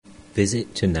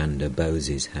Visit to Nanda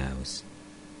Bose's house.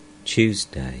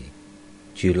 Tuesday,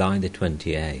 July the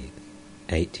 28th,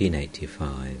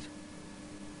 1885.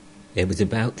 It was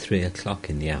about 3 o'clock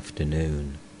in the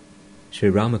afternoon. Sri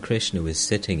Ramakrishna was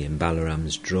sitting in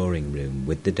Balaram's drawing room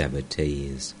with the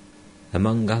devotees.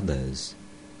 Among others,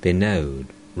 Binod,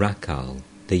 Rakal,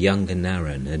 the younger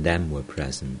Naran and M were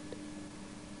present.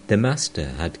 The master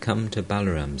had come to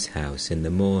Balaram's house in the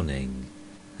morning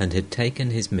and had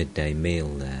taken his midday meal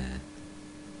there.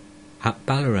 At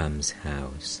Balaram's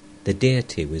house, the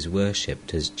deity was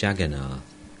worshipped as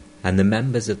Jagannath, and the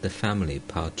members of the family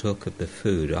partook of the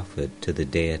food offered to the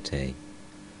deity.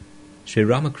 Sri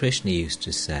Ramakrishna used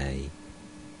to say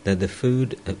that the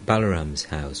food at Balaram's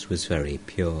house was very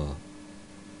pure.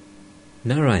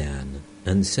 Narayan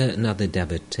and certain other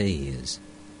devotees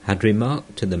had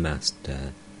remarked to the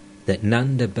master that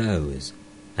Nanda Bose,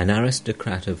 an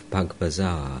aristocrat of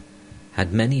Bagbazar,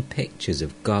 had many pictures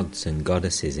of gods and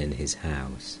goddesses in his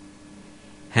house.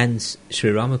 Hence,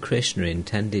 Sri Ramakrishna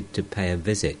intended to pay a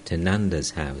visit to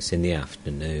Nanda's house in the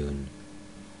afternoon.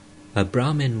 A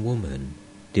Brahmin woman,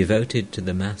 devoted to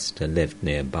the master, lived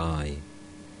nearby.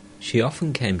 She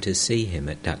often came to see him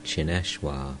at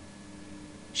Dakshineshwar.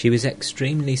 She was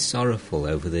extremely sorrowful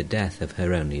over the death of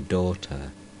her only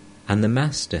daughter, and the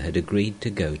master had agreed to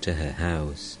go to her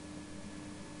house.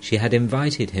 She had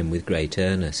invited him with great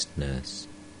earnestness.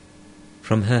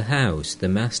 From her house the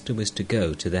master was to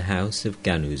go to the house of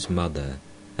Ganu's mother,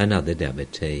 another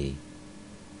devotee.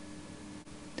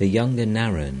 The younger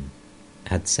Naran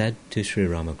had said to Sri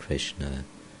Ramakrishna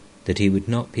that he would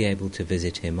not be able to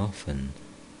visit him often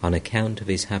on account of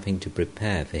his having to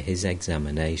prepare for his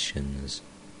examinations.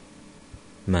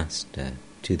 Master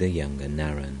to the younger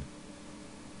Naran: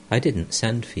 I didn't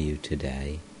send for you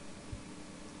today.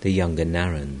 The younger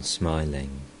Naran,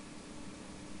 smiling: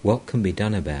 What can be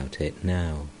done about it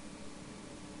now?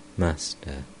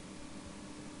 Master: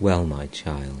 Well, my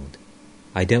child,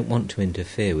 I don't want to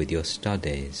interfere with your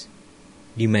studies.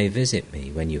 You may visit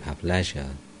me when you have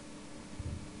leisure.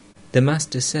 The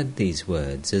master said these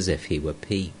words as if he were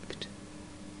piqued.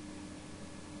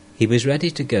 He was ready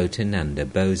to go to Nanda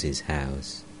Bose's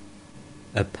house.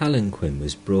 A palanquin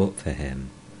was brought for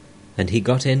him, and he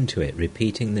got into it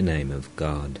repeating the name of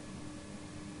God.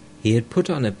 He had put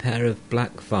on a pair of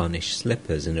black varnished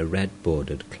slippers and a red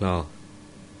bordered cloth.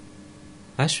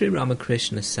 As Sri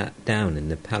Ramakrishna sat down in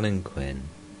the palanquin,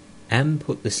 M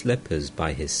put the slippers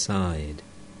by his side.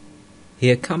 He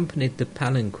accompanied the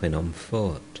palanquin on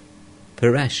foot.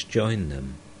 Paresh joined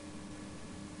them.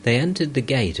 They entered the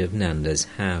gate of Nanda's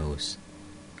house,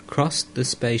 crossed the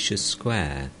spacious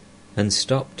square, and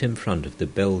stopped in front of the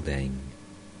building.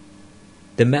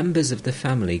 The members of the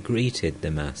family greeted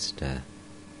the master.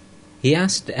 He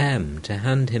asked M to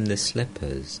hand him the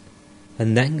slippers,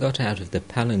 and then got out of the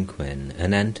palanquin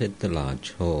and entered the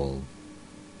large hall.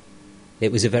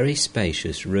 It was a very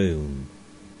spacious room.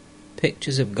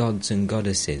 Pictures of gods and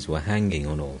goddesses were hanging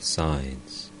on all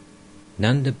sides.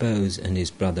 Nanda Bose and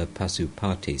his brother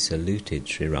Pasupati saluted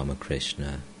Sri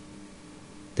Ramakrishna.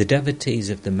 The devotees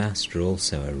of the master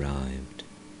also arrived.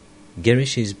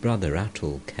 Girish's brother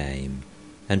Atul came,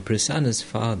 and Prasanna's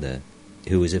father,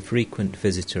 who was a frequent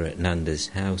visitor at Nanda's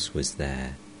house, was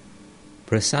there.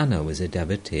 Prasanna was a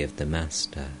devotee of the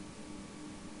master.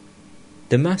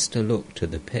 The master looked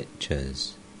at the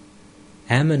pictures.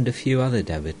 M and a few other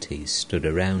devotees stood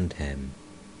around him.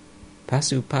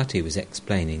 Pasupati was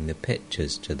explaining the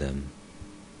pictures to them.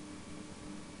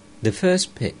 The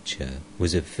first picture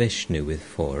was of Vishnu with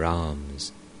 4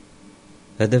 arms.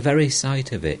 At the very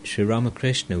sight of it, Sri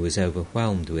Ramakrishna was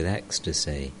overwhelmed with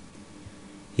ecstasy.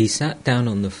 He sat down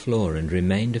on the floor and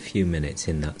remained a few minutes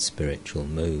in that spiritual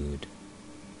mood.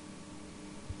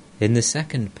 In the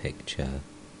second picture,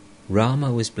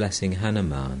 Rama was blessing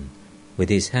Hanuman with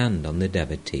his hand on the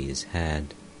devotee's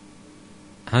head.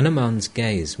 Hanuman's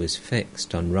gaze was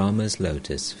fixed on Rama's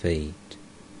lotus feet.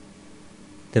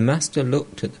 The master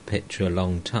looked at the picture a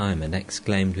long time and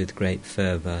exclaimed with great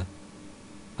fervour,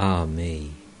 "Ah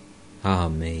me, ah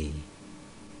me."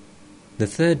 The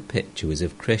third picture was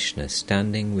of Krishna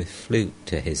standing with flute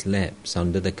to his lips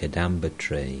under the Kadamba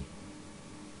tree.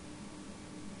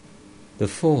 The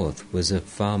fourth was of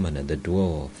Vamana the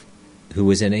dwarf, who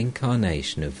was an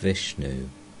incarnation of Vishnu.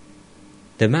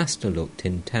 The master looked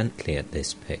intently at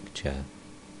this picture.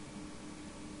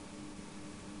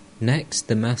 Next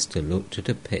the master looked at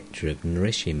a picture of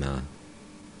Nrishima,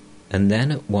 and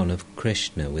then at one of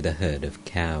Krishna with a herd of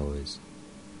cows.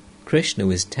 Krishna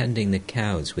was tending the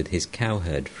cows with his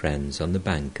cowherd friends on the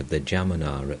bank of the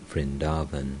Jamuna at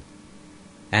Vrindavan.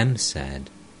 M said,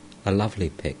 "A lovely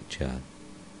picture."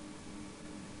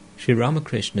 Sri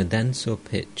Ramakrishna then saw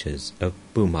pictures of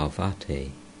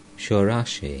Bhumavati,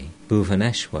 Shorashi,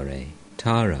 Bhuvaneshwari,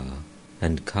 Tara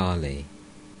and Kali.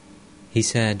 He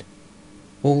said,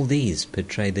 all these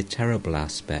portray the terrible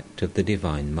aspect of the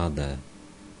Divine Mother.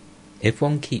 If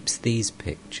one keeps these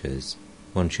pictures,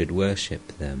 one should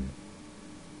worship them.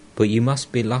 But you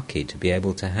must be lucky to be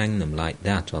able to hang them like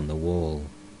that on the wall.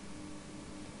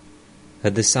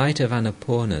 At the sight of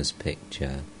Annapurna's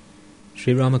picture,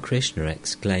 Sri Ramakrishna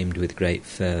exclaimed with great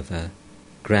fervour,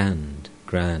 "Grand,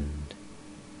 grand."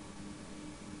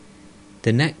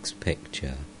 The next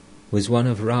picture was one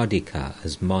of Radhika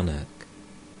as monarch.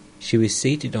 She was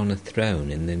seated on a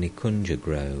throne in the Nikunja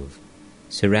grove,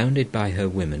 surrounded by her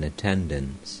women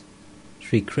attendants.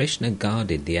 Sri Krishna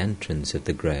guarded the entrance of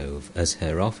the grove as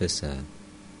her officer.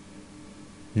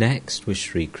 Next was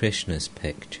Sri Krishna's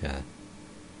picture.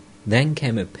 Then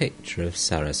came a picture of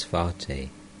Sarasvati,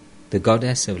 the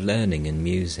goddess of learning and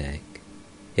music.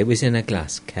 It was in a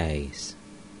glass case.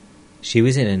 She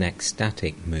was in an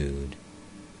ecstatic mood,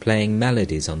 playing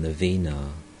melodies on the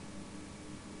veena.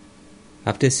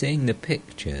 After seeing the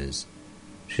pictures,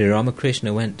 Sri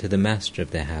Ramakrishna went to the master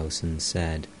of the house and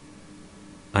said,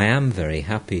 "I am very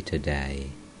happy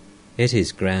today. It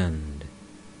is grand.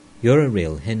 You're a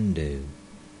real Hindu.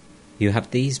 You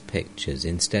have these pictures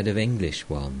instead of English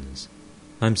ones.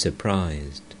 I'm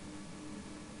surprised."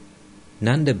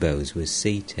 Nanda Bose was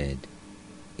seated.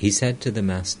 He said to the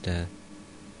master,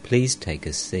 "Please take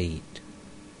a seat.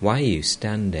 Why are you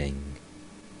standing?"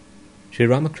 Sri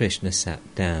Ramakrishna sat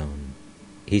down.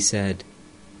 He said,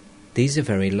 "These are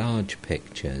very large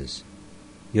pictures.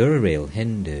 You're a real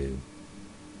Hindu."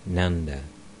 Nanda,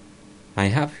 "I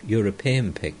have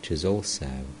European pictures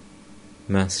also."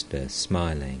 Master,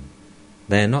 smiling,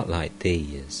 "They are not like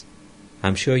these.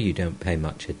 I'm sure you don't pay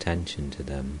much attention to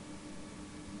them."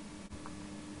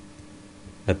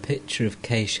 A picture of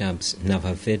Keshav's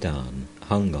Navavidhan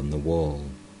hung on the wall.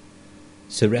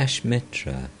 Suresh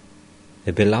Mitra,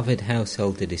 a beloved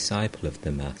householder disciple of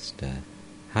the Master,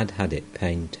 had had it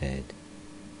painted.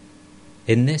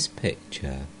 In this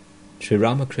picture, Sri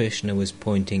Ramakrishna was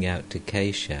pointing out to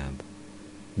Keshav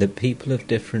that people of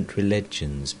different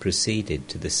religions proceeded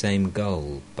to the same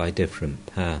goal by different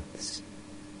paths.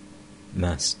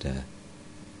 Master,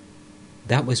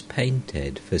 that was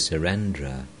painted for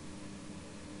Surendra.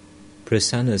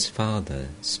 Prasanna's father,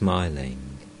 smiling,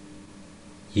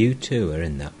 "You too are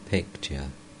in that picture."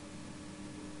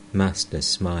 Master,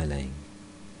 smiling,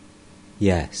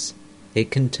 "Yes, it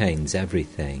contains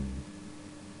everything.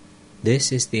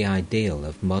 This is the ideal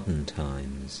of modern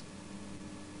times."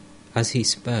 As he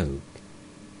spoke,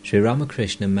 Sri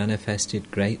Ramakrishna manifested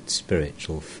great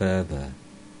spiritual fervour.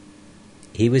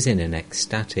 He was in an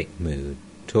ecstatic mood,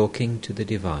 talking to the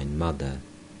Divine Mother.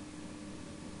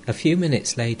 A few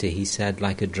minutes later he said,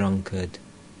 like a drunkard,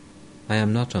 "I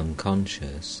am not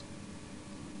unconscious."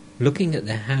 Looking at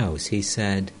the house, he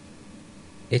said,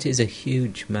 "It is a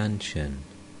huge mansion,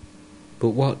 but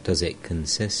what does it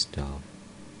consist of?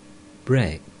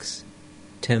 Bricks,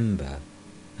 timber,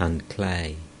 and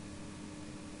clay."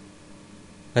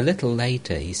 A little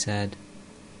later he said,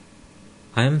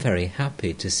 "I am very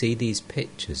happy to see these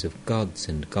pictures of gods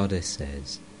and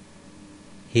goddesses."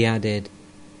 He added,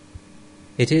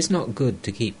 "It is not good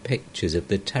to keep pictures of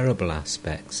the terrible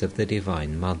aspects of the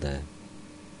Divine Mother.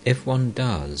 If one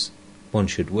does, one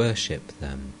should worship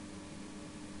them."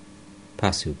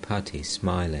 Pasupati,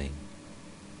 smiling,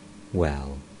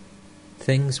 "Well,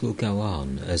 things will go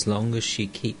on as long as she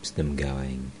keeps them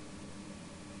going."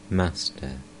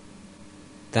 Master,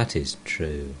 "That is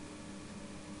true.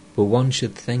 But one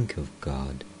should think of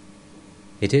God.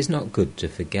 It is not good to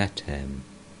forget Him."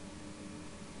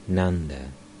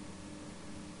 Nanda,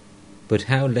 "But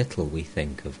how little we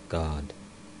think of God."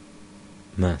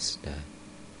 Master,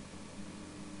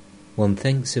 "One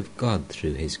thinks of God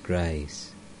through His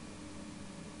grace."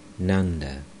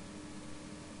 Nanda,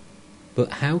 "But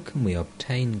how can we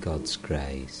obtain God's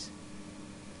grace?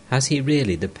 Has He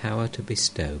really the power to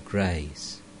bestow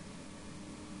grace?"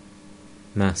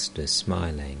 Master,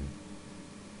 smiling,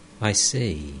 "I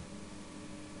see.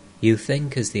 You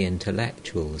think as the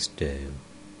intellectuals do.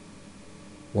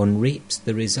 One reaps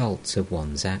the results of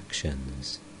one's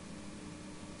actions.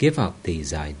 Give up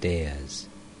these ideas.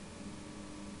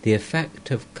 The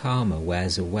effect of karma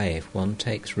wears away if one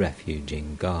takes refuge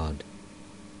in God.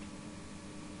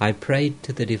 I prayed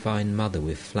to the Divine Mother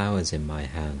with flowers in my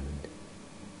hand.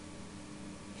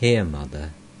 Here,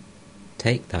 Mother,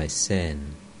 take thy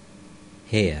sin.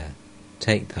 Here,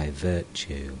 take thy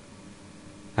virtue.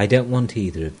 I don't want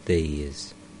either of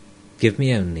these. Give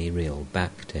me only real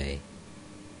bhakti.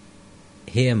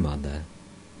 Here, Mother,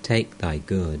 take thy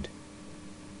good.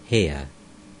 Here,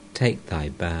 take thy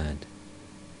bad.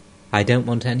 I don't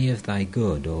want any of thy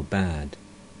good or bad.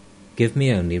 Give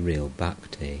me only real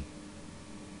bhakti.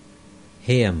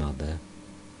 Here, mother,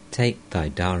 take thy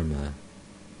dharma.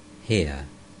 Here,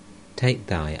 take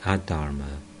thy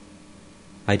adharma.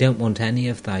 I don't want any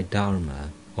of thy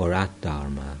dharma or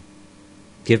adharma.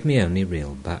 Give me only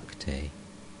real bhakti.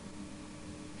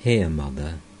 Here,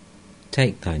 mother,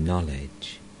 take thy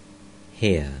knowledge.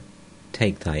 Here,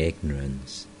 take thy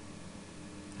ignorance.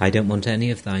 I don't want any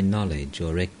of thy knowledge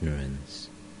or ignorance.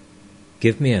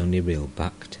 Give me only real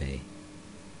bhakti.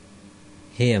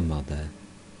 Here, mother,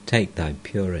 take thy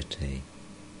purity.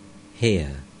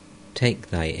 Here,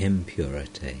 take thy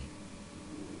impurity.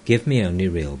 Give me only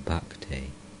real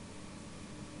bhakti.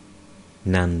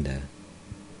 Nanda,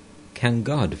 can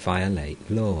God violate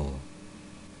law?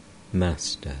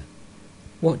 Master,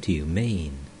 what do you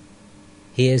mean?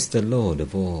 He is the Lord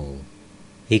of all.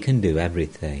 He can do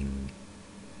everything.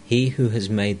 He who has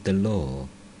made the law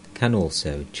can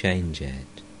also change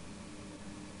it.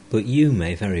 But you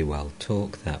may very well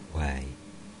talk that way.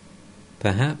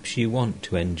 Perhaps you want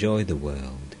to enjoy the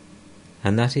world,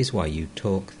 and that is why you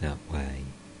talk that way.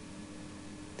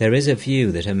 There is a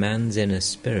view that a man's inner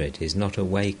spirit is not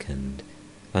awakened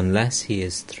unless he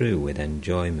is through with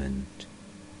enjoyment.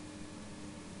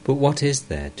 But what is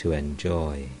there to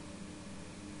enjoy?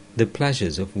 The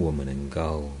pleasures of woman and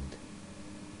gold.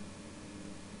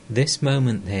 This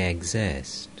moment they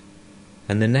exist,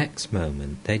 and the next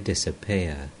moment they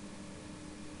disappear.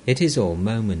 It is all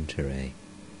momentary.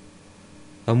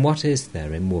 And what is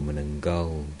there in woman and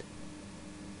gold?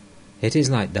 It is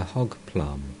like the hog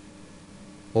plum,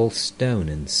 all stone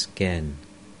and skin.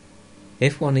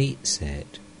 If one eats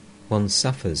it, one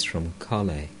suffers from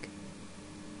colic.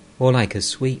 Or like a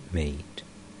sweetmeat,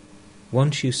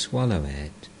 once you swallow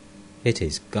it, it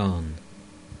is gone.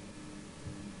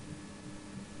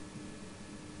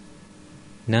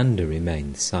 Nanda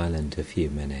remained silent a few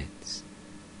minutes.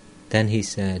 Then he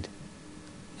said,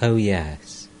 "Oh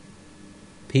yes,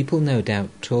 people no doubt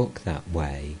talk that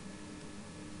way,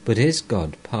 but is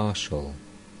God partial?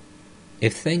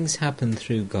 If things happen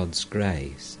through God's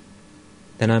grace,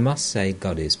 then I must say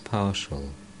God is partial."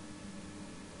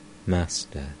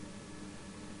 Master,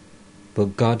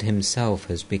 but God himself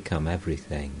has become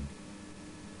everything,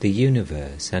 the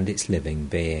universe and its living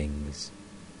beings.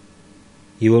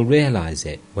 You will realize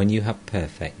it when you have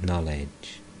perfect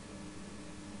knowledge.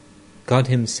 God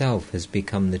himself has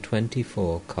become the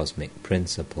 24 cosmic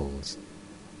principles,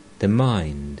 the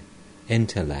mind,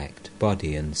 intellect,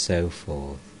 body, and so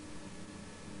forth.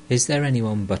 Is there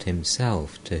anyone but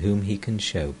himself to whom he can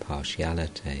show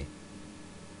partiality?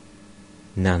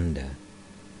 Nanda,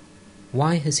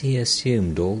 why has he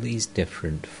assumed all these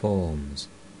different forms?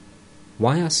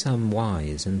 Why are some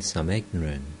wise and some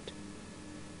ignorant?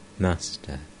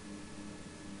 Master,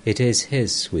 it is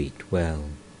his sweet will.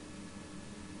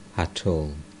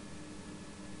 Atul,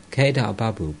 Kedar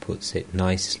Babu puts it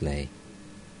nicely.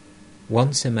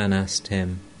 Once a man asked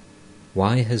him,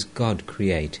 "Why has God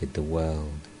created the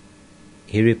world?"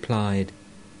 He replied,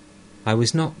 "I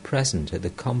was not present at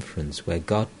the conference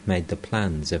where God made the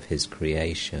plans of his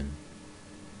creation."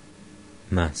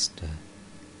 Master,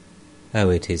 oh,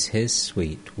 it is his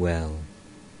sweet will.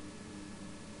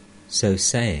 So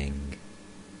saying,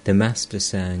 the Master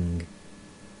sang,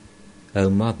 "O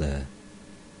Mother,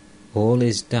 all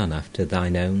is done after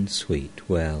thine own sweet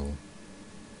will.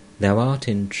 Thou art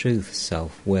in truth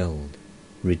self-willed,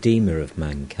 Redeemer of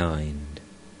mankind.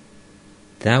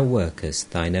 Thou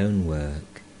workest thine own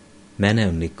work, men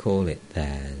only call it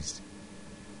theirs.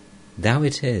 Thou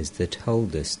it is that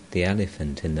holdest the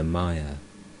elephant in the mire,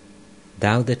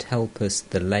 thou that helpest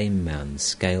the lame man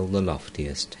scale the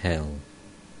loftiest hill.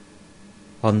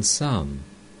 On some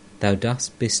thou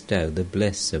dost bestow the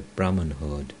bliss of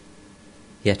Brahmanhood,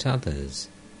 yet others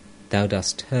thou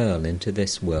dost hurl into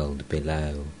this world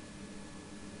below.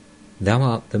 Thou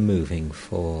art the moving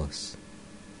force,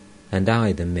 and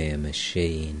I the mere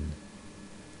machine.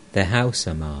 The house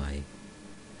am I,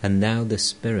 and thou the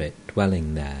spirit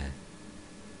dwelling there.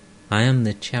 I am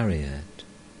the chariot,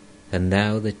 and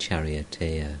thou the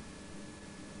charioteer.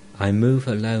 I move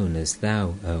alone as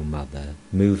thou, O Mother,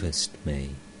 movest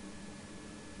me."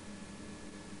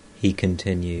 He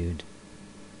continued,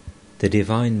 "The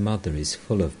Divine Mother is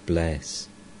full of bliss.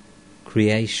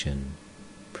 Creation,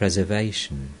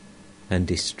 preservation, and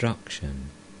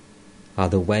destruction are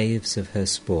the waves of her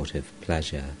sportive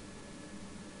pleasure.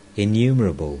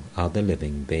 Innumerable are the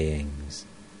living beings.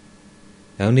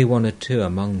 Only one or two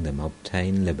among them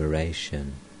obtain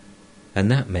liberation,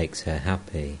 and that makes her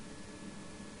happy.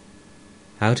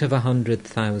 Out of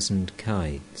 100,000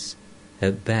 kites,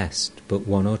 at best but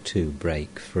 1 or 2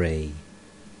 break free.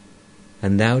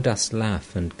 And thou dost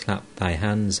laugh and clap thy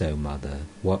hands, O mother,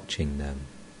 watching them.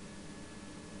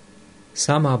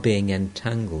 Some are being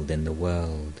entangled in the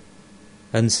world,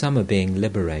 and some are being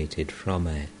liberated from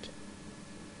it.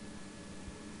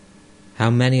 How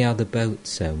many are the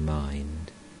boats, O mind,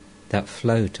 that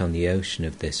float on the ocean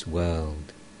of this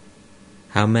world?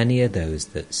 How many are those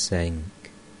that sink?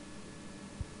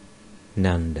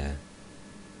 Nanda.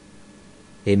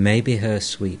 It may be her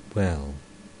sweet will,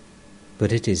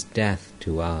 but it is death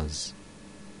to us.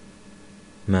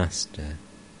 Master.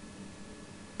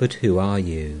 But who are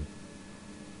you?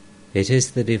 It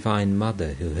is the Divine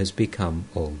Mother who has become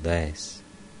all this.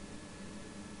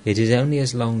 It is only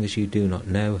as long as you do not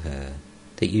know her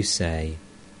that you say,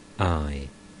 I.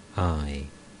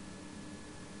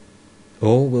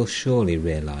 All will surely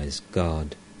realize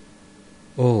God.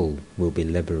 All will be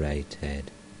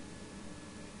liberated.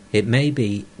 It may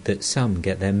be that some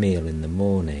get their meal in the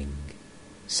morning,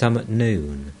 some at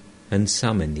noon, and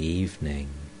some in the evening,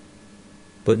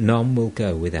 but none will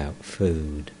go without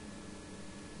food.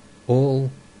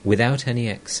 All, without any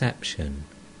exception,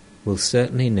 will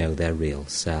certainly know their real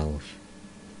self.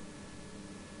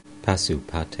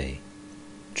 Pasupati.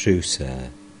 True, sir.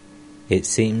 It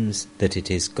seems that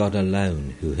it is God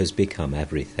alone who has become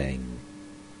everything.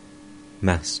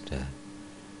 Master.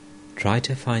 Try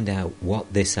to find out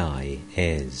what this I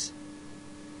is.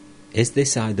 Is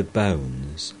this I the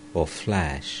bones, or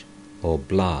flesh, or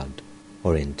blood,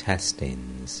 or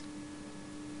intestines?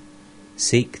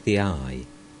 Seek the I.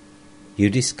 You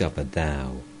discover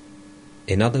thou.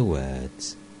 In other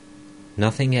words,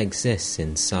 nothing exists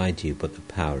inside you but the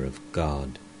power of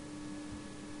God.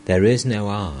 There is no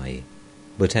I,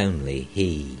 but only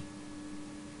He.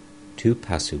 To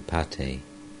Pasupati.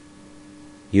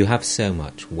 You have so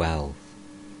much wealth,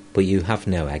 but you have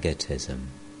no egotism.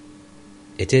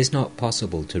 It is not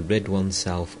possible to rid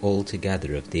oneself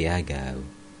altogether of the ego.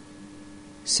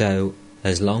 So,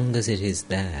 as long as it is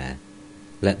there,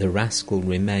 let the rascal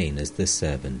remain as the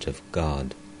servant of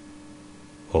God.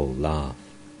 All laugh.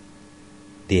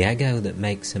 The ego that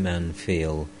makes a man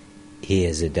feel he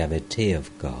is a devotee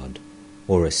of God,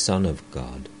 or a son of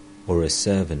God, or a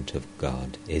servant of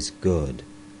God is good.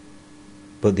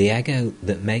 But the ego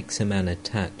that makes a man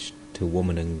attached to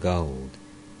woman and gold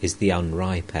is the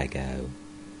unripe ego.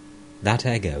 That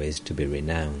ego is to be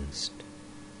renounced.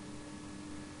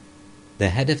 The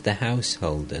head of the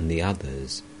household and the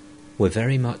others were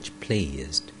very much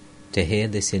pleased to hear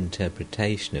this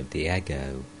interpretation of the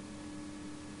ego.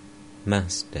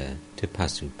 Master, to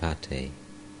Pasupati.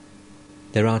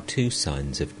 There are 2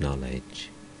 signs of knowledge.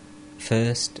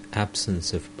 First,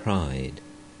 absence of pride,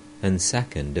 and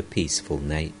second, a peaceful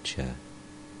nature.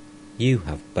 You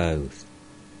have both.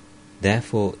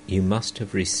 Therefore you must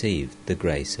have received the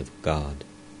grace of God.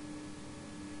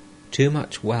 Too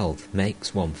much wealth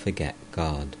makes one forget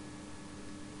God.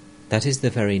 That is the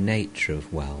very nature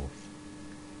of wealth.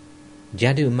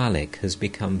 Jaddu Malik has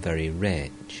become very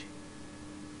rich.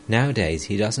 Nowadays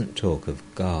he doesn't talk of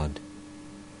God.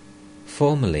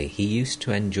 Formerly he used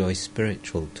to enjoy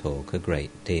spiritual talk a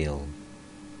great deal.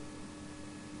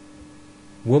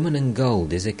 Woman and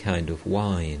gold is a kind of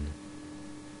wine.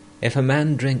 If a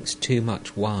man drinks too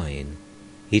much wine,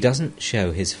 he doesn't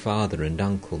show his father and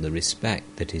uncle the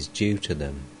respect that is due to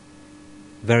them.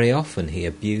 Very often he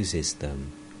abuses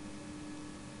them.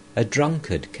 A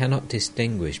drunkard cannot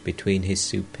distinguish between his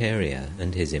superior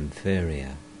and his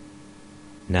inferior.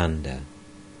 Nanda.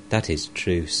 That is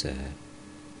true, sir.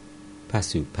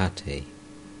 Pasupati.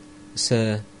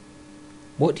 Sir,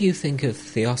 what do you think of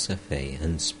theosophy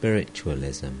and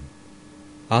spiritualism?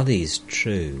 Are these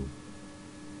true?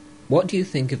 What do you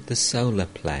think of the solar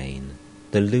plane,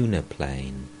 the lunar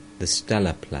plane, the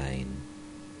stellar plane?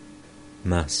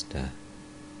 Master.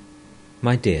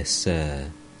 My dear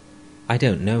sir, I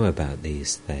don't know about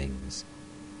these things.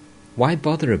 Why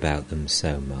bother about them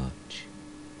so much?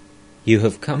 You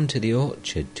have come to the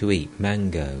orchard to eat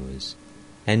mangoes.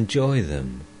 Enjoy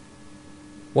them.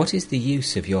 What is the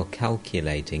use of your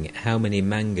calculating how many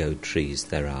mango trees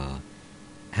there are,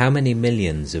 how many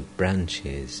millions of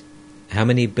branches, how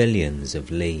many billions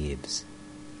of leaves?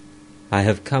 I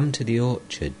have come to the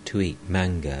orchard to eat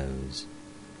mangoes.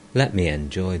 Let me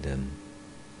enjoy them.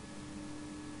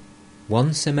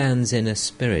 Once a man's inner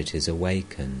spirit is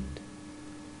awakened,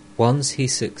 once he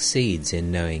succeeds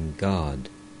in knowing God,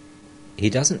 he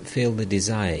doesn't feel the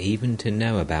desire even to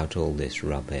know about all this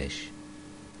rubbish.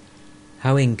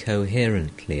 How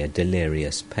incoherently a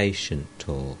delirious patient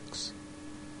talks.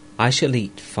 I shall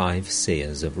eat 5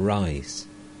 seers of rice.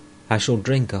 I shall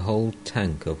drink a whole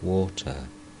tank of water."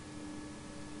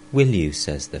 "Will you?"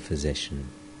 says the physician.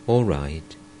 "All right,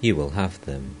 you will have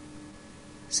them."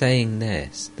 Saying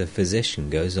this, the physician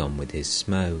goes on with his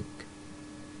smoke.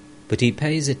 But he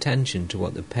pays attention to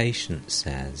what the patient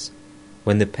says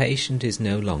when the patient is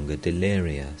no longer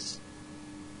delirious.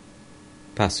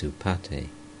 Pasupati.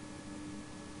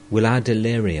 Will our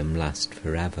delirium last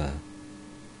forever?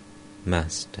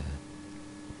 Master.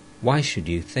 Why should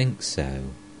you think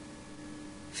so?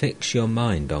 Fix your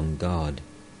mind on God,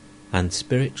 and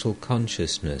spiritual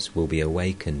consciousness will be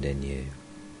awakened in you.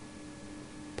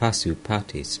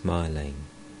 Pasupati, smiling.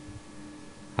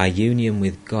 Our union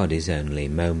with God is only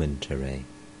momentary.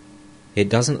 It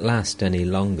doesn't last any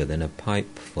longer than a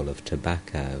pipe full of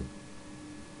tobacco.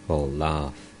 All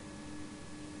laugh.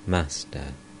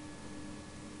 Master.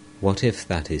 What if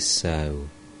that is so?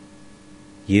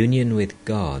 Union with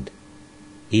God,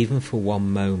 even for one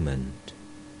moment,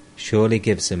 surely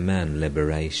gives a man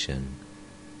liberation.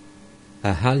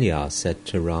 Ahalya said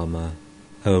to Rama,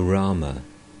 "O Rama,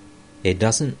 it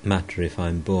doesn't matter if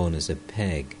I'm born as a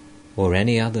pig or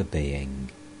any other being.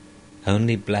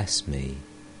 Only bless me,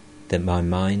 that my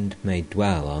mind may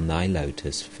dwell on thy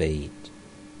lotus feet,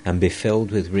 and be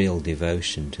filled with real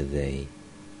devotion to thee."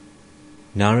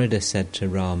 Narada said to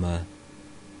Rama,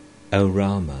 "O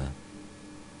Rama,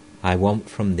 I want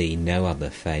from thee no other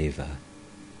favour.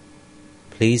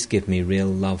 Please give me real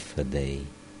love for thee,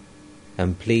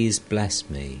 and please bless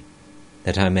me,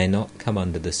 that I may not come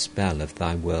under the spell of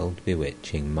thy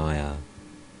world-bewitching Maya."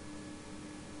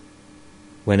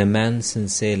 When a man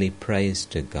sincerely prays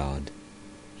to God,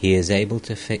 he is able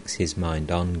to fix his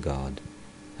mind on God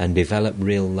and develop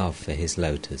real love for his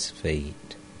lotus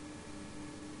feet.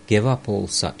 Give up all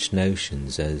such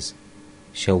notions as,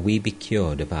 shall we be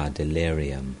cured of our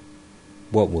delirium?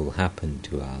 What will happen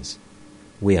to us?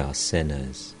 We are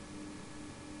sinners.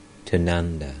 To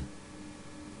Nanda.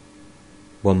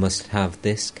 One must have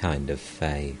this kind of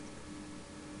faith.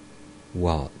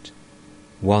 What?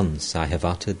 Once I have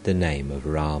uttered the name of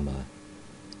Rama.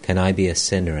 Can I be a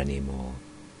sinner any more?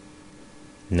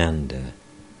 Nanda.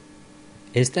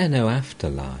 Is there no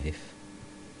afterlife?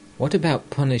 What about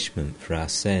punishment for our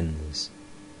sins?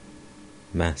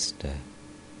 Master.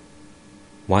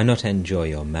 Why not enjoy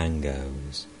your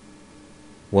mangoes?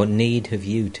 What need have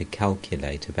you to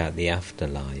calculate about the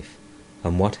afterlife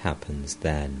and what happens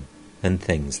then, and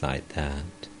things like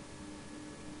that?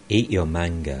 Eat your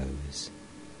mangoes.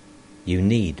 You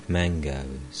need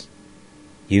mangoes.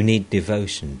 You need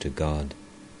devotion to God.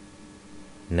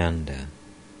 Nanda.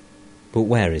 But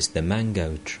where is the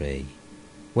mango tree?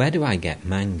 Where do I get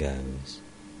mangoes?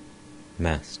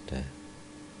 Master.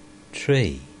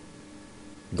 Tree.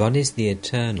 God is the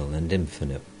eternal and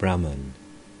infinite Brahman.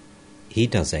 He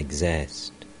does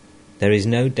exist. There is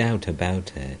no doubt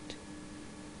about it.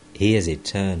 He is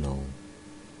eternal.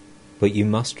 But you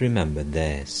must remember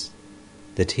this,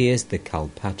 that he is the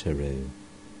Kalpataru.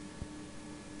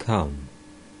 Come,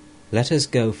 let us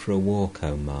go for a walk,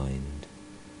 O mind,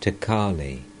 to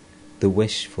Kali, the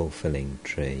wish-fulfilling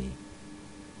tree,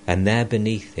 and there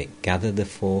beneath it gather the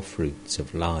 4 fruits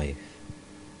of life.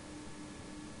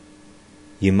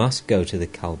 You must go to the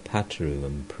Kalpataru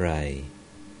and pray.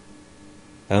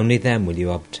 Only then will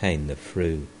you obtain the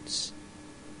fruits.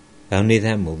 Only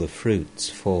then will the fruits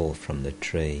fall from the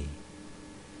tree.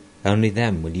 Only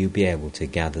then will you be able to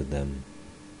gather them.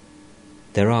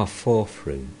 There are 4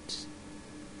 fruits: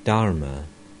 Dharma,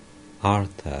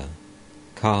 Artha,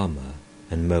 Kama,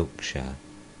 and Moksha.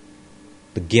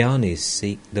 The Jnanis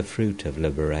seek the fruit of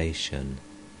liberation,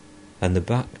 and the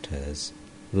Bhaktas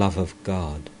love of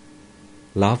God,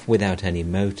 love without any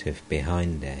motive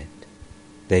behind it.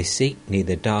 They seek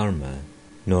neither Dharma,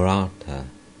 nor Artha,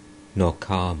 nor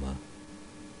Kama.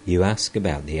 You ask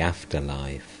about the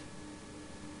afterlife.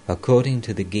 According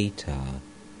to the Gita,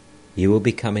 you will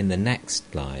become in the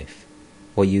next life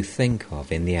what you think of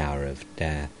in the hour of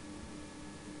death.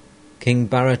 King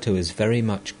Bharata was very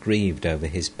much grieved over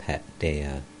his pet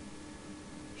deer.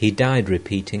 He died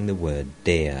repeating the word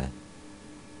deer.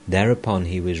 Thereupon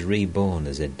he was reborn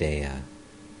as a deer.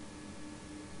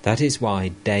 That is why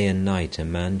day and night a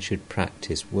man should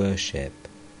practice worship,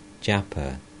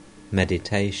 japa,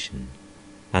 meditation,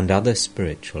 and other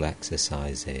spiritual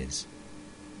exercises.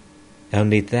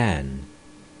 Only then,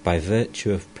 by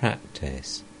virtue of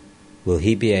practice, will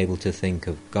he be able to think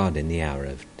of God in the hour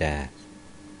of death.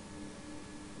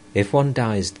 If one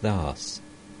dies thus,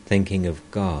 thinking of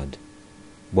God,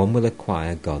 one will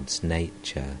acquire God's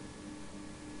nature.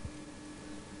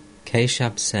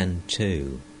 Keshab Sen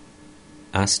too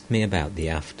asked me about the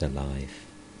afterlife.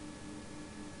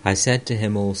 I said to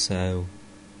him also,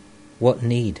 What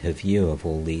need have you of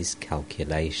all these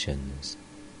calculations?"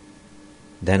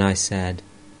 Then I said,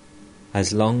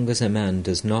 "As long as a man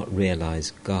does not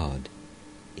realize God,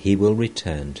 he will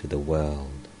return to the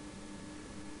world.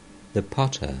 The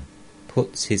potter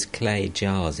puts his clay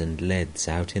jars and lids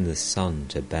out in the sun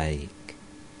to bake.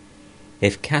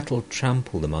 If cattle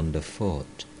trample them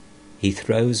underfoot, he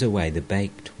throws away the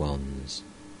baked ones,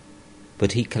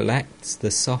 but he collects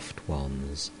the soft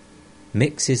ones,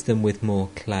 mixes them with more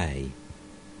clay,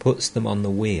 puts them on the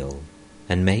wheel,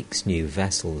 and makes new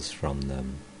vessels from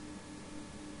them."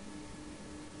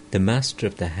 The master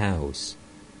of the house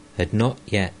had not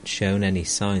yet shown any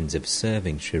signs of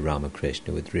serving Sri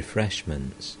Ramakrishna with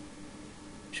refreshments.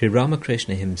 Sri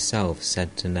Ramakrishna himself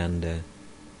said to Nanda,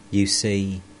 "You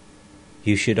see,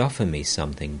 you should offer me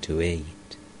something to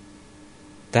eat.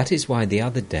 That is why the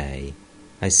other day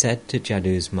I said to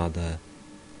Jadu's mother,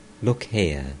 'Look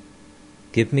here,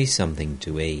 give me something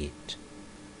to eat.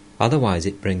 Otherwise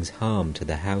it brings harm to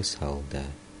the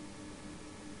householder.'"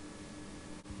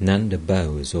 Nanda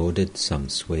Bose ordered some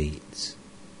sweets.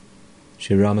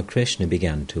 Sri Ramakrishna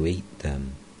began to eat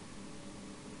them.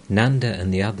 Nanda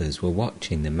and the others were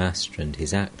watching the master and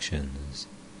his actions.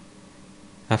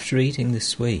 After eating the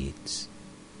sweets,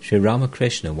 Sri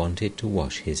Ramakrishna wanted to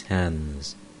wash his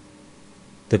hands.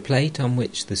 The plate on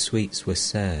which the sweets were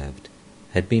served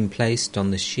had been placed on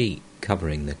the sheet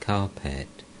covering the carpet,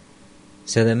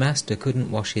 so the master couldn't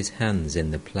wash his hands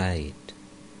in the plate.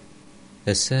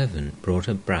 A servant brought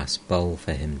a brass bowl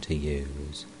for him to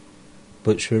use,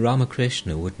 but Sri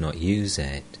Ramakrishna would not use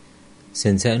it,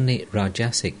 since only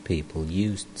Rajasic people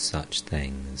used such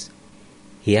things.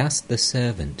 He asked the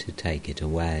servant to take it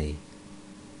away.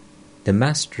 The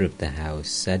master of the house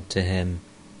said to him,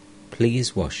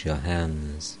 "Please wash your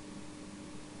hands."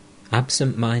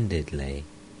 Absent-mindedly,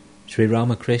 Sri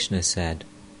Ramakrishna said,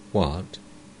 "What?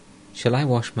 Shall I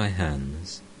wash my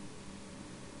hands?"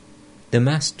 The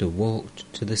master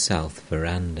walked to the south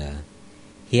veranda.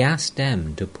 He asked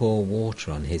M to pour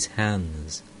water on his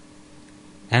hands.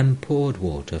 M poured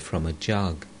water from a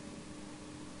jug.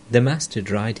 The master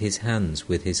dried his hands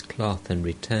with his cloth and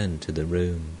returned to the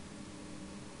room.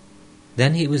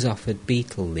 Then he was offered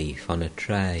betel leaf on a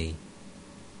tray,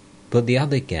 but the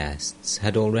other guests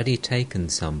had already taken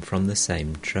some from the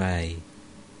same tray.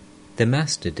 The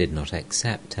master did not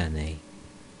accept any.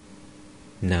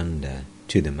 Nanda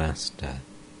to the master,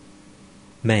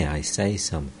 "May I say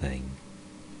something?"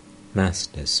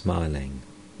 Master smiling,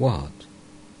 "What?"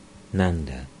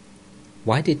 Nanda,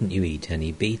 "Why didn't you eat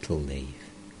any betel leaf?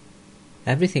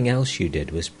 Everything else you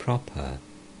did was proper.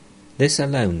 This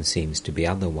alone seems to be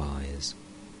otherwise."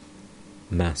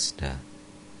 Master,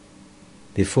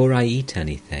 "Before I eat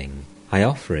anything, I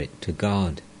offer it to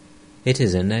God. It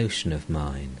is a notion of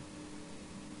mine."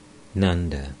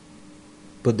 Nanda,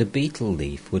 "But the betel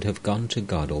leaf would have gone to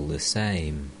God all the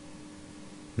same."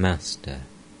 Master,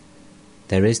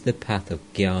 "There is the path of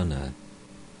jnana,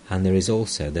 and there is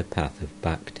also the path of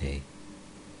bhakti.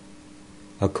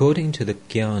 According to the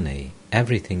jnani,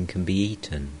 everything can be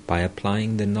eaten by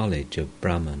applying the knowledge of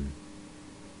Brahman,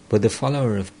 but the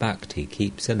follower of bhakti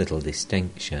keeps a little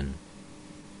distinction."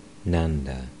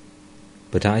 Nanda,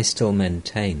 "But I still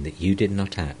maintain that you did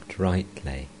not act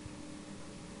rightly."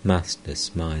 Master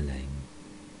smiling,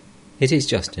 "It is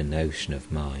just a notion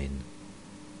of mine.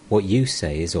 What you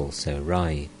say is also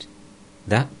right.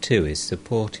 That too is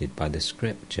supported by the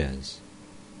scriptures."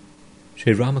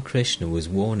 Sri Ramakrishna was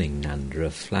warning Nanda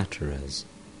of flatterers.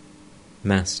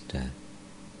 Master,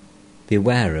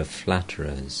 "Beware of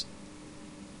flatterers.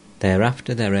 They are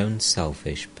after their own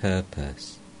selfish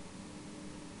purpose."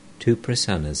 To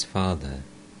Prasanna's father,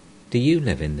 "Do you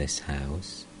live in this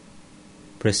house?"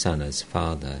 Prasanna's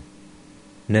father,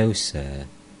 "No, sir,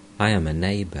 I am a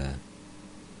neighbour.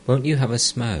 Won't you have a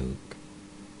smoke?"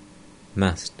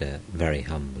 Master, very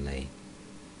humbly,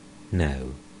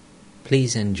 "No,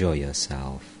 please enjoy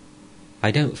yourself.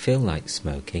 I don't feel like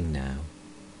smoking now."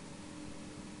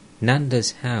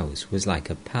 Nanda's house was like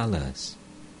a palace.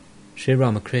 Sri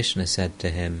Ramakrishna said to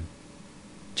him,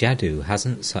 "Jadu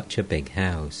hasn't such a big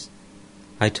house.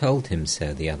 I told him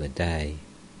so the other day."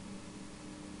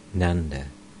 Nanda,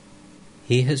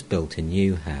 "He has built a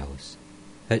new house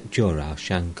at Jora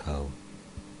Shanko."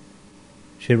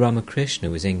 Sri Ramakrishna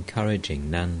was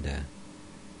encouraging Nanda.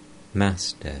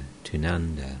 Master to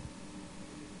Nanda,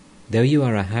 "Though you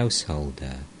are a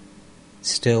householder,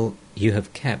 still you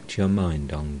have kept your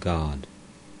mind on God.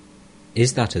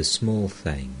 Is that a small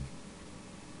thing?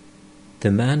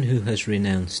 The man who has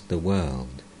renounced the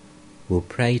world will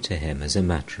pray to him as a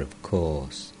matter of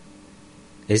course.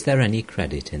 Is there any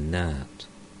credit in that?"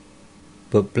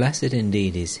 But blessed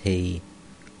indeed is he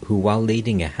who, while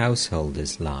leading a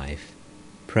householder's life,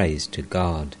 prays to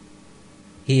God.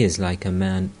 He is like a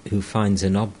man who finds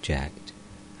an object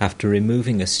after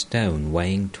removing a stone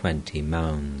weighing 20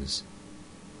 mounds.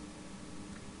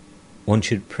 One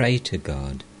should pray to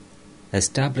God,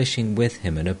 establishing with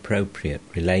him an appropriate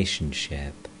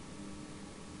relationship.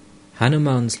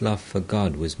 Hanuman's love for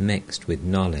God was mixed with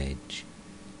knowledge,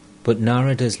 but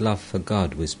Narada's love for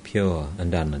God was pure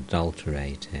and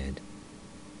unadulterated.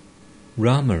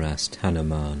 Rama asked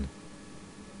Hanuman,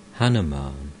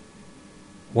 "Hanuman,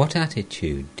 what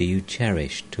attitude do you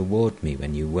cherish toward me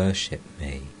when you worship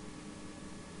me?"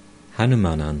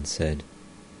 Hanuman answered,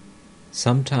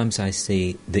 "Sometimes I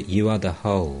see that you are the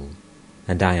whole,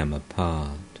 and I am a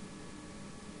part.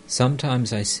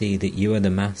 Sometimes I see that you are the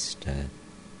master,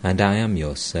 and I am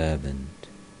your servant.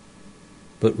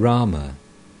 But Rama,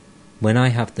 when I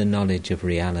have the knowledge of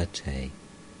reality,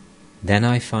 then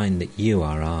I find that you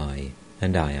are I,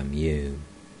 and I am you."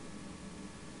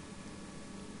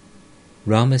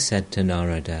 Rama said to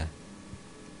Narada,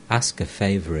 "Ask a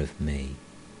favour of me."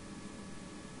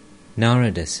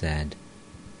 Narada said,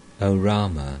 "O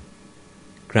Rama,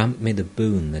 grant me the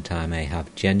boon that I may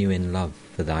have genuine love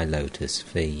for thy lotus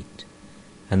feet,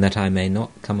 and that I may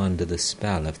not come under the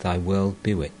spell of thy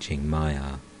world-bewitching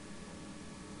Maya."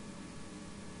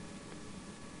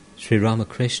 Sri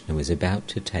Ramakrishna was about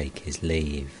to take his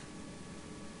leave.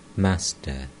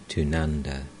 Master to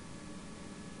Nanda.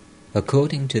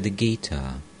 According to the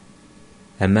Gita,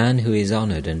 a man who is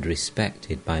honoured and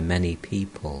respected by many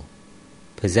people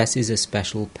possesses a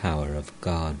special power of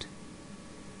God.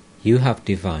 You have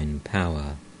divine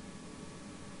power.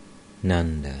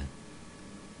 Nanda.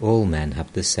 All men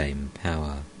have the same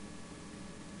power.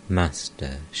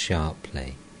 Master,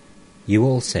 sharply. You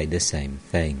all say the same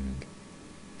thing.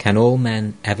 Can all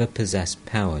men ever possess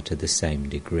power to the same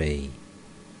degree?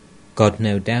 God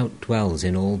no doubt dwells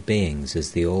in all beings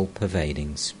as the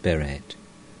all-pervading Spirit,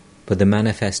 but the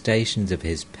manifestations of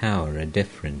his power are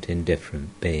different in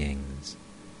different beings.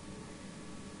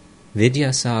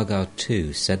 Vidyasagar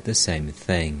too said the same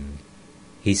thing.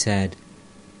 He said,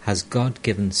 "Has God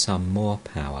given some more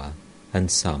power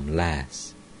and some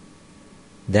less?"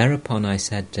 Thereupon I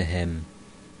said to him,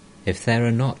 "If there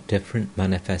are not different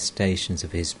manifestations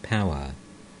of his power,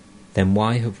 then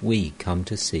why have we come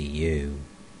to see you?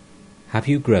 Have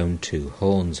you grown 2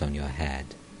 horns on your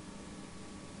head?"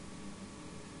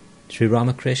 Sri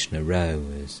Ramakrishna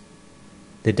rose.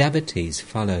 The devotees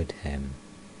followed him.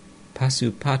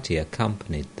 Pasupati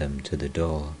accompanied them to the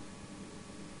door.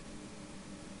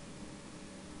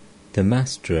 The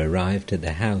master arrived at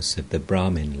the house of the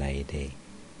Brahmin lady,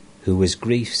 who was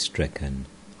grief-stricken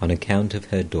on account of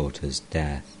her daughter's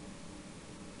death.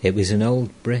 It was an old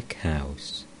brick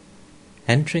house.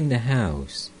 Entering the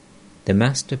house, the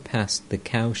master passed the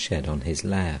cowshed on his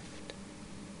left.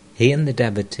 He and the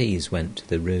devotees went to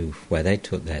the roof, where they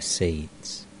took their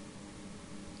seats.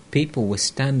 People were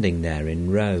standing there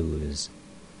in rows,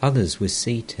 others were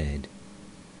seated.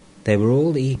 They were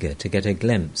all eager to get a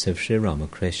glimpse of Sri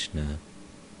Ramakrishna.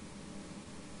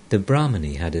 The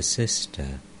Brahmani had a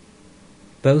sister.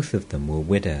 Both of them were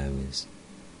widows.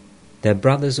 Their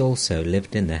brothers also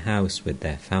lived in the house with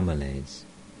their families.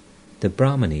 The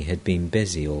Brahmani had been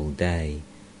busy all day,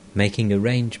 making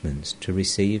arrangements to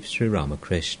receive Sri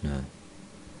Ramakrishna.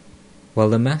 While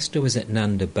the master was at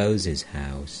Nanda Bose's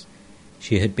house,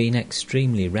 she had been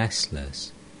extremely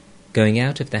restless, going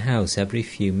out of the house every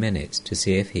few minutes to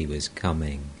see if he was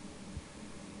coming.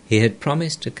 He had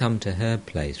promised to come to her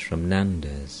place from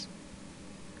Nanda's.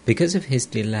 Because of his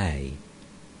delay,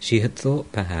 she had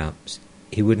thought perhaps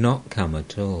he would not come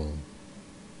at all.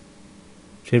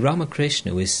 Sri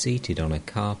Ramakrishna was seated on a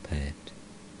carpet.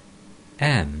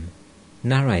 M,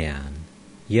 Narayan,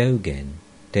 Yogin,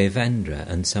 Devendra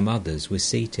and some others were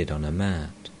seated on a mat.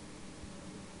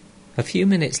 A few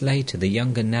minutes later the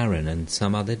younger Narayan and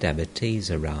some other devotees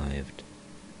arrived.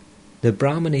 The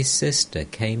Brahmani's sister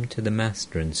came to the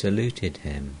master and saluted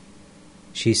him.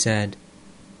 She said,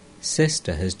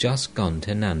 "Sister has just gone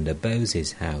to Nanda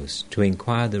Bose's house to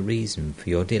inquire the reason for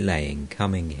your delay in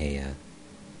coming here.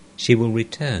 She will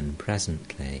return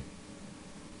presently."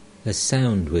 A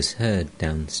sound was heard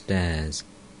downstairs,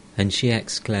 and she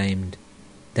exclaimed,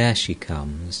 "There she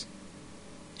comes."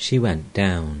 She went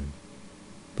down,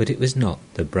 but it was not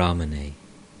the Brahmani.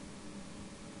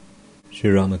 Sri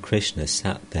Ramakrishna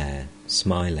sat there,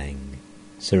 smiling,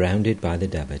 surrounded by the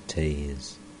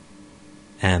devotees.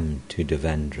 M to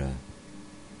Devendra.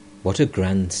 What a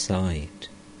grand sight!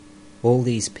 All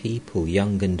these people,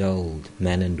 young and old,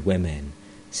 men and women,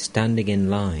 standing in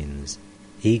lines,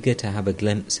 eager to have a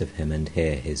glimpse of him and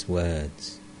hear his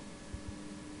words.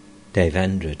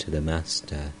 Devendra to the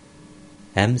Master,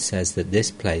 M says that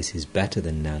this place is better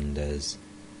than Nanda's.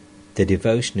 The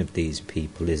devotion of these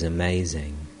people is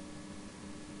amazing.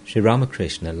 Sri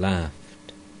Ramakrishna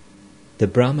laughed. The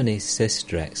Brahmani's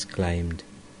sister exclaimed,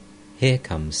 "Here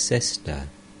comes sister."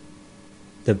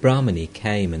 The Brahmani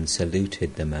came and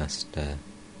saluted the Master.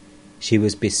 She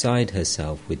was beside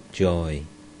herself with joy.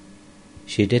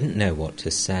 She didn't know what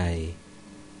to say.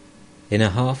 In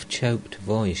a half-choked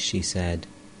voice she said,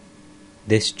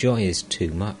 "This joy is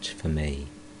too much for me.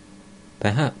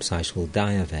 Perhaps I shall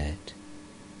die of it.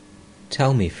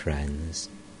 Tell me, friends,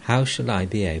 how shall I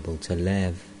be able to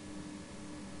live?"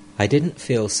 I didn't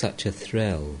feel such a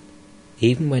thrill,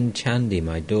 even when Chandi,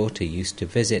 my daughter, used to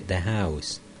visit the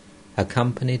house,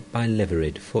 accompanied by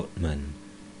liveried footmen,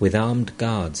 with armed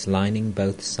guards lining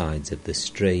both sides of the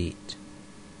street.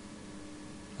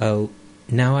 Oh,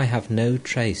 now I have no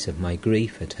trace of my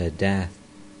grief at her death.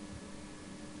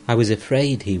 I was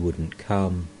afraid he wouldn't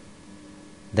come.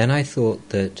 Then I thought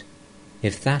that,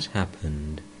 if that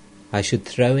happened, I should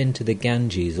throw into the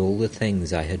Ganges all the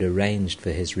things I had arranged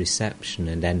for his reception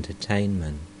and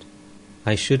entertainment.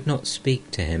 I should not speak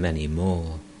to him any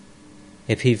more.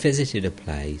 If he visited a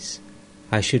place,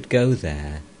 I should go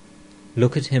there,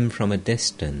 look at him from a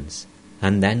distance,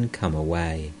 and then come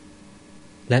away.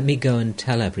 Let me go and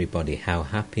tell everybody how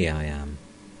happy I am.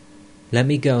 Let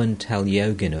me go and tell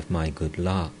Yogin of my good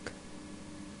luck.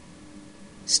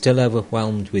 Still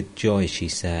overwhelmed with joy, she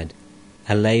said,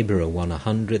 "A labourer won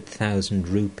 100,000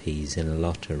 rupees in a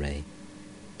lottery.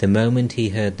 The moment he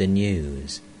heard the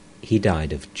news, he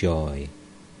died of joy.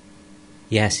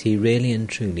 Yes, he really and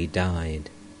truly died.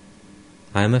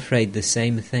 I am afraid the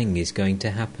same thing is going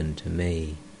to happen to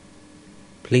me.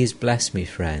 Please bless me,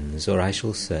 friends, or I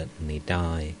shall certainly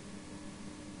die."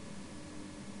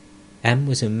 M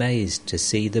was amazed to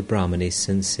see the Brahmani's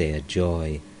sincere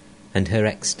joy and her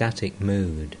ecstatic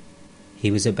mood.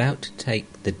 He was about to take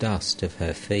the dust of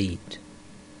her feet.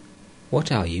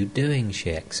 "What are you doing?" she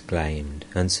exclaimed,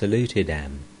 and saluted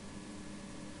M.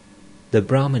 The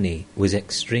Brahmani was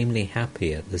extremely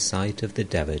happy at the sight of the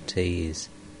devotees.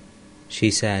 She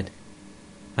said,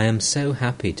 "I am so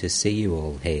happy to see you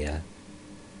all here.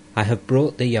 I have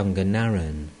brought the younger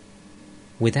Naren.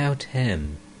 Without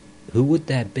him, who would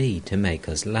there be to make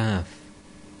us laugh?"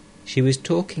 She was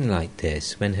talking like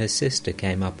this when her sister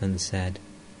came up and said,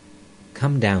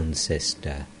 "Come down,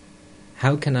 sister.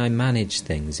 How can I manage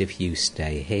things if you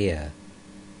stay here?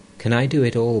 Can I do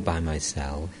it all by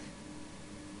myself?"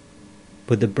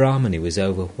 But the Brahmani was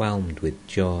overwhelmed with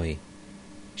joy.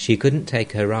 She couldn't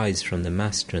take her eyes from the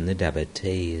Master and the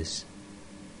devotees.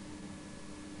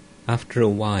 After a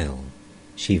while,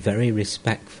 she very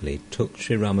respectfully took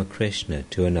Sri Ramakrishna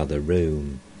to another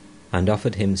room and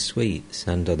offered him sweets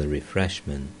and other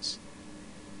refreshments.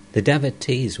 The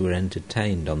devotees were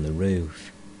entertained on the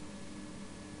roof.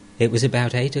 It was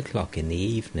about 8 o'clock in the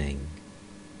evening.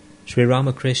 Sri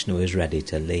Ramakrishna was ready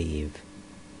to leave.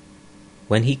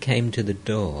 When he came to the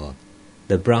door,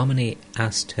 the Brahmani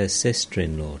asked her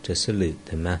sister-in-law to salute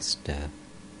the Master.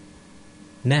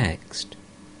 Next,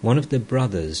 one of the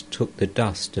brothers took the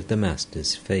dust of the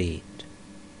Master's feet.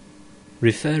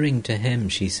 Referring to him,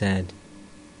 she said,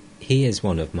 "He is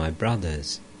one of my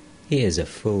brothers. He is a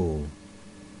fool."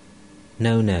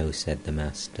 "No, no," said the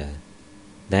Master.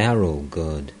 "They are all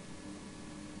good."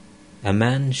 A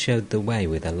man showed the way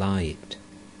with a light.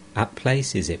 At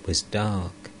places it was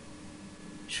dark.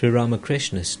 Sri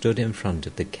Ramakrishna stood in front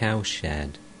of the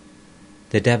cowshed.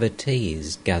 The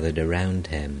devotees gathered around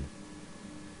him.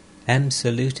 M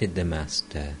saluted the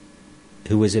Master,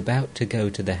 who was about to go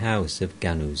to the house of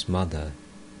Ganu's mother.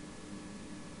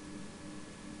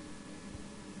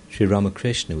 Sri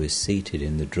Ramakrishna was seated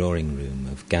in the drawing room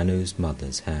of Ganu's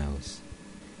mother's house.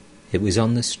 It was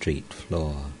on the street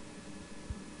floor.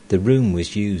 The room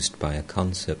was used by a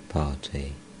concert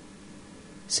party.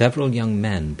 Several young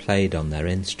men played on their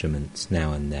instruments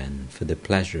now and then for the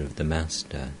pleasure of the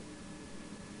Master.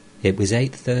 It was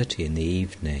 8:30 in the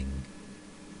evening.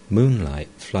 Moonlight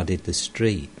flooded the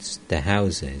streets, the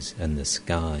houses, and the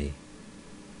sky.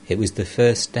 It was the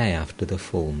first day after the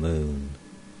full moon.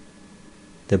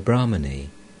 The Brahmani,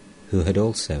 who had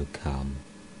also come,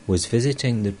 was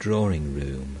visiting the drawing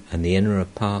room and the inner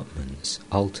apartments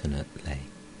alternately.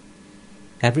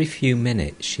 Every few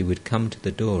minutes she would come to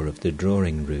the door of the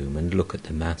drawing room and look at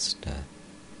the Master.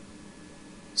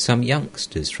 Some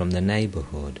youngsters from the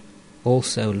neighbourhood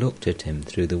also looked at him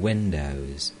through the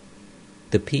windows.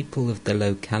 The people of the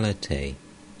locality,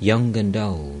 young and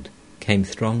old, came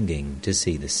thronging to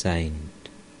see the saint.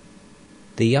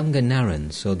 The younger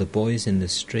Naran saw the boys in the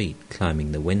street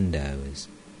climbing the windows.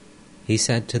 He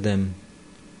said to them,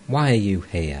 "Why are you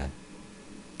here?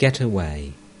 Get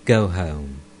away, go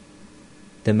home."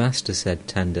 The master said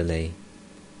tenderly,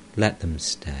 "Let them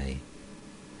stay."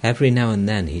 Every now and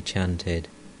then he chanted,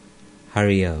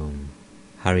 "Hari Om,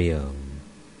 Hari Om."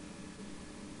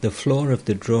 The floor of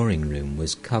the drawing room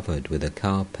was covered with a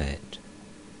carpet.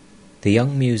 The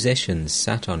young musicians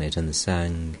sat on it and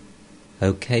sang,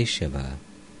 "O Keshava,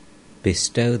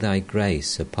 bestow thy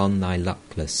grace upon thy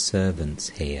luckless servants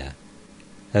here.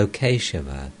 O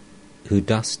Keshava, who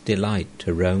dost delight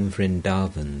to roam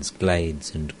Vrindavan's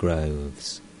glades and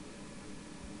groves."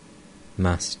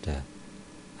 Master: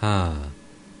 "Ah,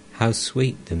 how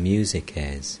sweet the music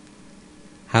is,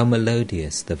 how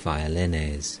melodious the violin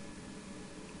is,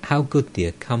 how good the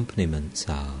accompaniments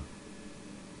are,"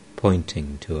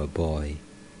 pointing to a boy.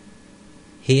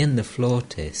 He and the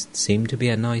flautist seemed to be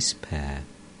a nice pair.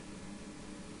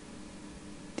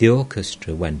 The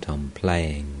orchestra went on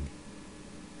playing.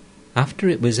 After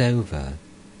it was over,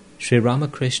 Sri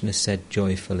Ramakrishna said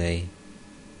joyfully,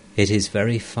 "It is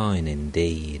very fine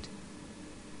indeed."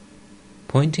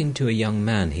 Pointing to a young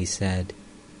man, he said,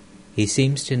 "He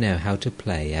seems to know how to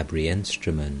play every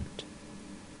instrument."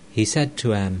 He said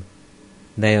to M,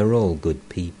 "They are all good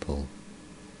people."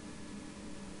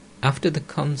 After the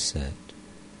concert,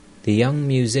 the young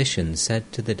musician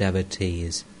said to the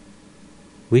devotees,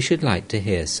 "We should like to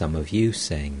hear some of you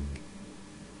sing."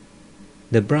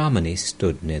 The Brahmani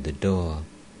stood near the door.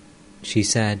 She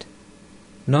said,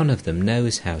 "None of them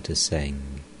knows how to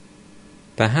sing.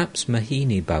 Perhaps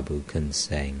Mohini Babu can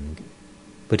sing,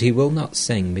 but he will not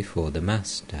sing before the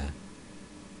master."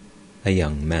 A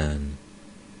young man: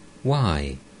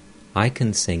 "Why? I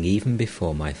can sing even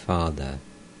before my father."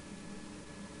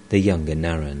 The younger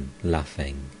Naran,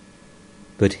 laughing: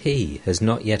 "But he has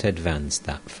not yet advanced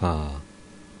that far."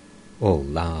 All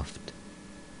laughed.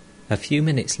 A few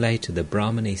minutes later the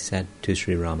Brahmani said to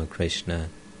Sri Ramakrishna,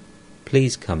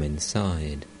 "Please come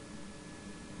inside."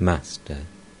 Master: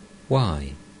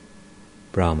 "Why?"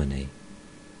 Brahmani: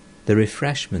 "The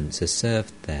refreshments are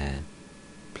served there.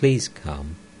 Please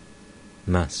come."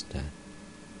 Master: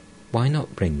 "Why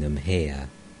not bring them here?"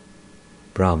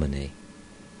 Brahmani: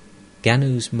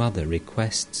 "Ganu's mother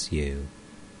requests you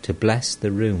to bless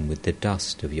the room with the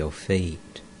dust of your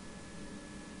feet.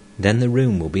 Then the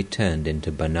room will be turned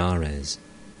into Banaras,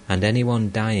 and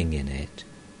anyone dying in it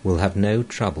will have no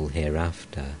trouble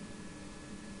hereafter."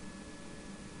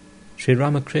 Sri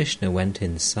Ramakrishna went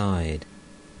inside,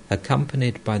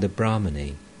 accompanied by the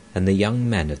Brahmani and the young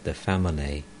men of the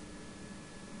family.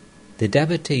 The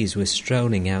devotees were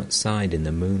strolling outside in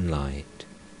the moonlight.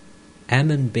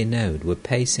 M and Binod were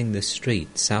pacing the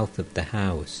street south of the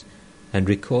house and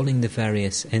recalling the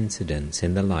various incidents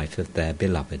in the life of their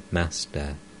beloved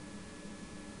master.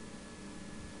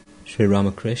 Sri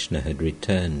Ramakrishna had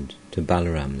returned to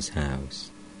Balaram's house.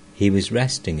 He was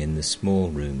resting in the small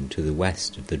room to the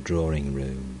west of the drawing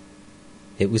room.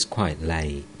 It was quite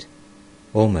late,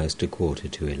 almost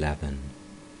 11:15.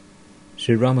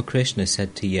 Sri Ramakrishna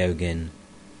said to Yogin,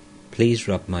 "Please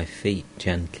rub my feet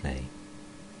gently."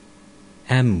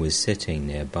 M was sitting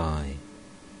nearby.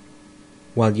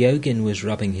 While Yogin was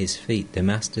rubbing his feet, the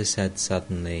master said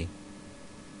suddenly,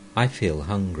 "I feel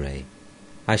hungry.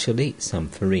 I shall eat some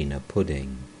farina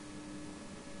pudding."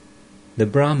 The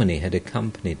Brahmani had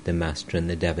accompanied the master and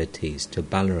the devotees to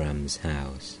Balaram's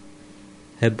house.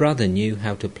 Her brother knew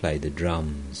how to play the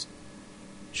drums.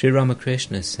 Sri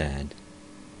Ramakrishna said,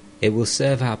 "It will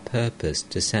serve our purpose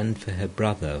to send for her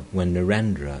brother when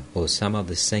Narendra or some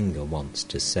other singer wants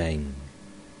to sing."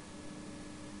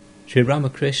 Sri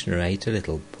Ramakrishna ate a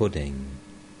little pudding.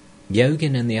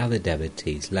 Yogin and the other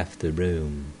devotees left the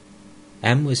room.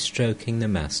 M was stroking the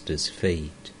master's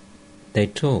feet. They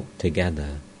talked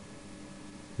together.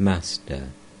 Master,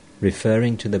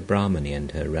 referring to the Brahmani and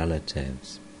her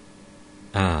relatives: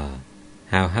 "Ah,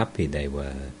 how happy they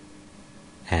were."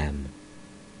 M: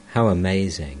 "How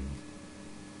amazing."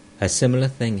 A similar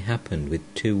thing happened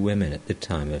with two women at the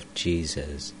time of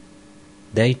Jesus.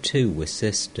 They too were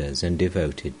sisters and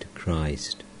devoted to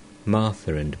Christ,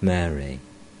 Martha and Mary.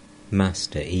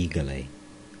 Master eagerly: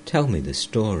 "Tell me the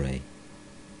story."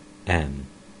 M: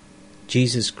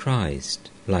 "Jesus Christ,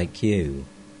 like you,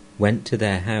 went to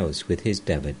their house with his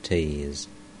devotees.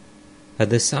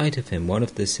 At the sight of him, one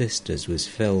of the sisters was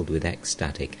filled with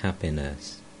ecstatic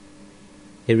happiness.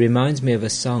 It reminds me of a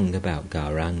song about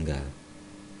Gauranga.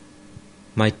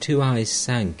 My two eyes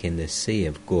sank in the sea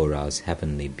of Gaura's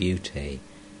heavenly beauty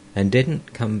and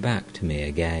didn't come back to me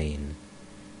again.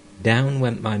 Down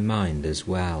went my mind as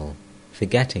well,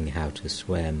 forgetting how to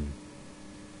swim.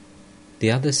 The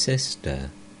other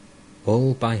sister,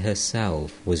 all by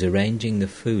herself, was arranging the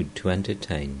food to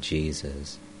entertain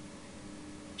Jesus.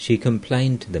 She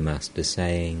complained to the Master,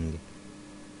 saying,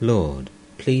 "Lord,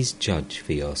 please judge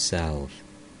for yourself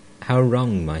how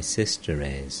wrong my sister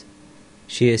is.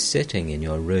 She is sitting in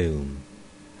your room,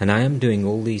 and I am doing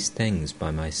all these things by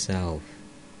myself."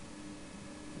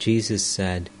 Jesus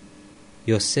said,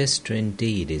 "Your sister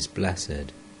indeed is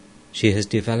blessed. She has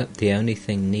developed the only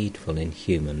thing needful in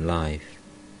human life,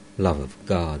 love of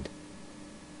God."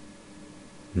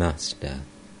 Master: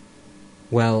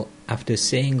 "Well, after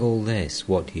seeing all this,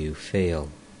 what do you feel?"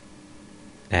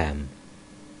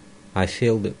 I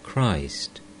feel that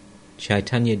Christ,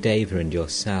 Chaitanya Deva and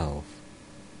yourself,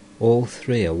 all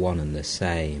three are one and the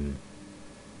same.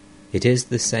 It is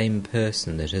the same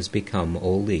person that has become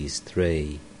all these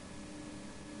three."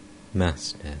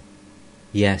 Master: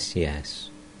 Yes,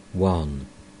 one.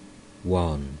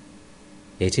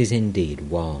 It is indeed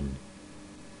one.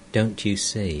 Don't you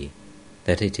see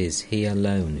that it is He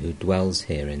alone who dwells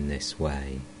here in this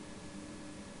way?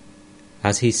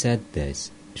 As he said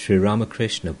this, Sri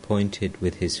Ramakrishna pointed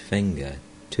with his finger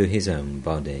to his own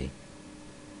body.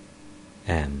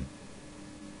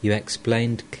 You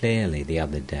explained clearly the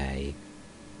other day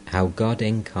how God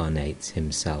incarnates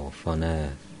himself on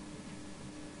earth.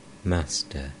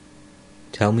 Master: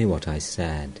 Tell me what I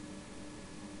said.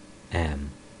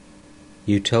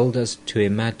 You told us to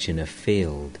imagine a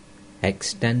field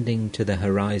extending to the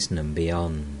horizon and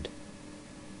beyond.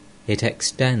 It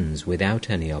extends without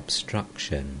any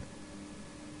obstruction,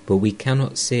 but we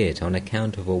cannot see it on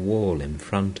account of a wall in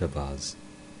front of us.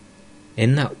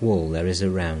 In that wall there is a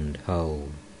round hole.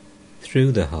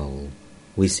 Through the hole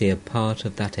we see a part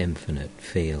of that infinite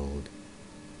field.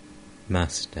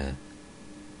 Master: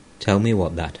 Tell me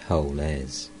what that hole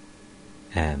is.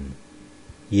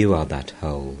 You are that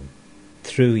hole.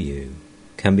 Through you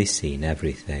can be seen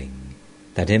everything,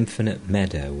 that infinite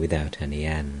meadow without any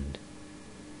end.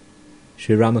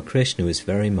 Sri Ramakrishna was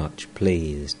very much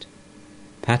pleased.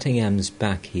 Patting M's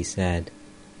back, he said,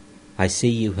 "I see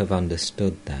you have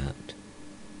understood that.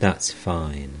 That's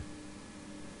fine."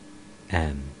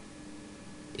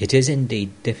 It is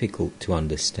indeed difficult to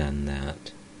understand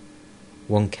that.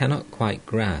 One cannot quite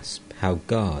grasp how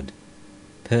God,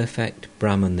 perfect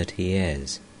Brahman that he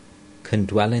is, can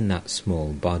dwell in that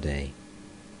small body.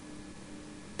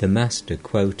 The Master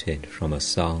quoted from a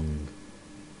song,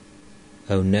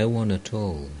 "Oh, no one at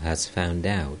all has found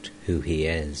out who he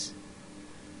is.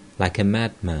 Like a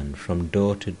madman from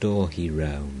door to door he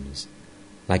roams,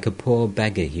 like a poor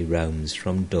beggar he roams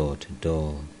from door to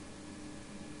door."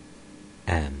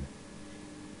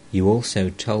 You also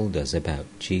told us about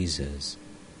Jesus.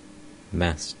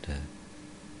 Master: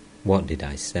 What did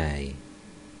I say?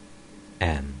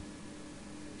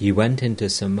 You went into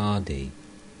Samadhi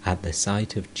at the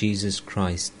sight of Jesus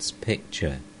Christ's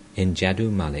picture in Jadu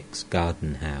Malik's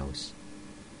garden house.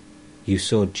 You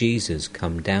saw Jesus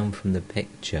come down from the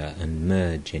picture and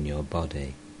merge in your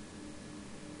body.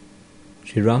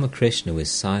 Sri Ramakrishna was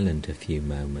silent a few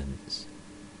moments.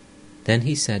 Then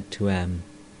he said to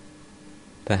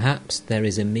 "Perhaps there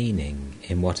is a meaning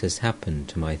in what has happened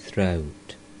to my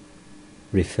throat,"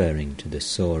 referring to the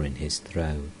sore in his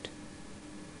throat.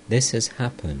 "This has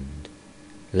happened,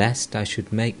 lest I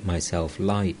should make myself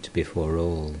light before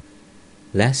all,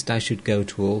 lest I should go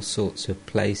to all sorts of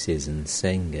places and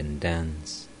sing and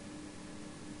dance."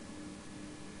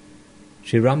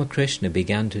 Sri Ramakrishna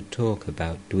began to talk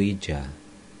about Dvija.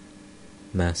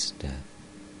 Master: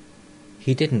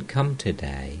 He didn't come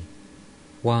today.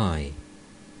 Why?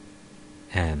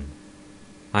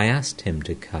 I asked him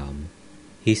to come.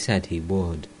 He said he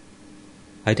would.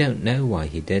 I don't know why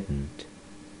he didn't.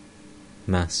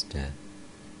 Master: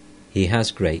 He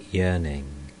has great yearning.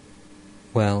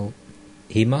 Well,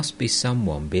 he must be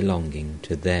someone belonging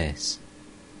to this.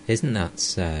 Isn't that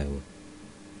so?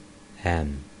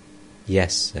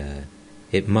 Yes, sir,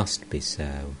 it must be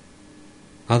so.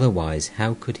 Otherwise,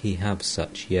 how could he have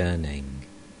such yearning?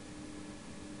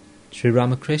 Sri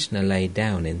Ramakrishna lay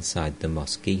down inside the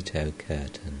mosquito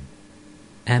curtain.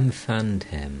 Fanned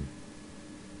him.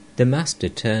 The Master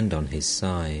turned on his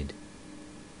side.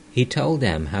 He told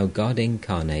how God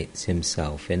incarnates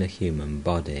himself in a human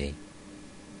body.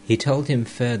 He told him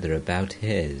further about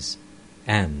his,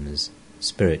 M's,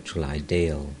 spiritual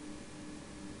ideal.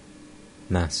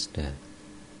 Master: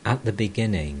 At the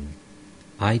beginning,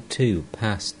 I too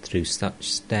passed through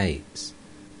such states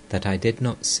that I did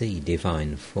not see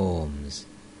divine forms.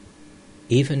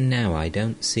 Even now I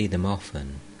don't see them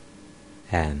often.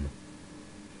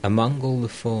 Among all the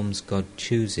forms God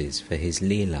chooses for his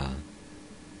Leela,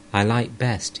 I like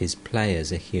best his play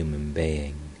as a human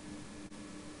being.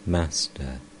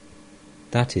 Master.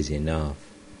 That is enough,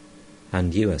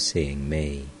 and you are seeing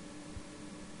me.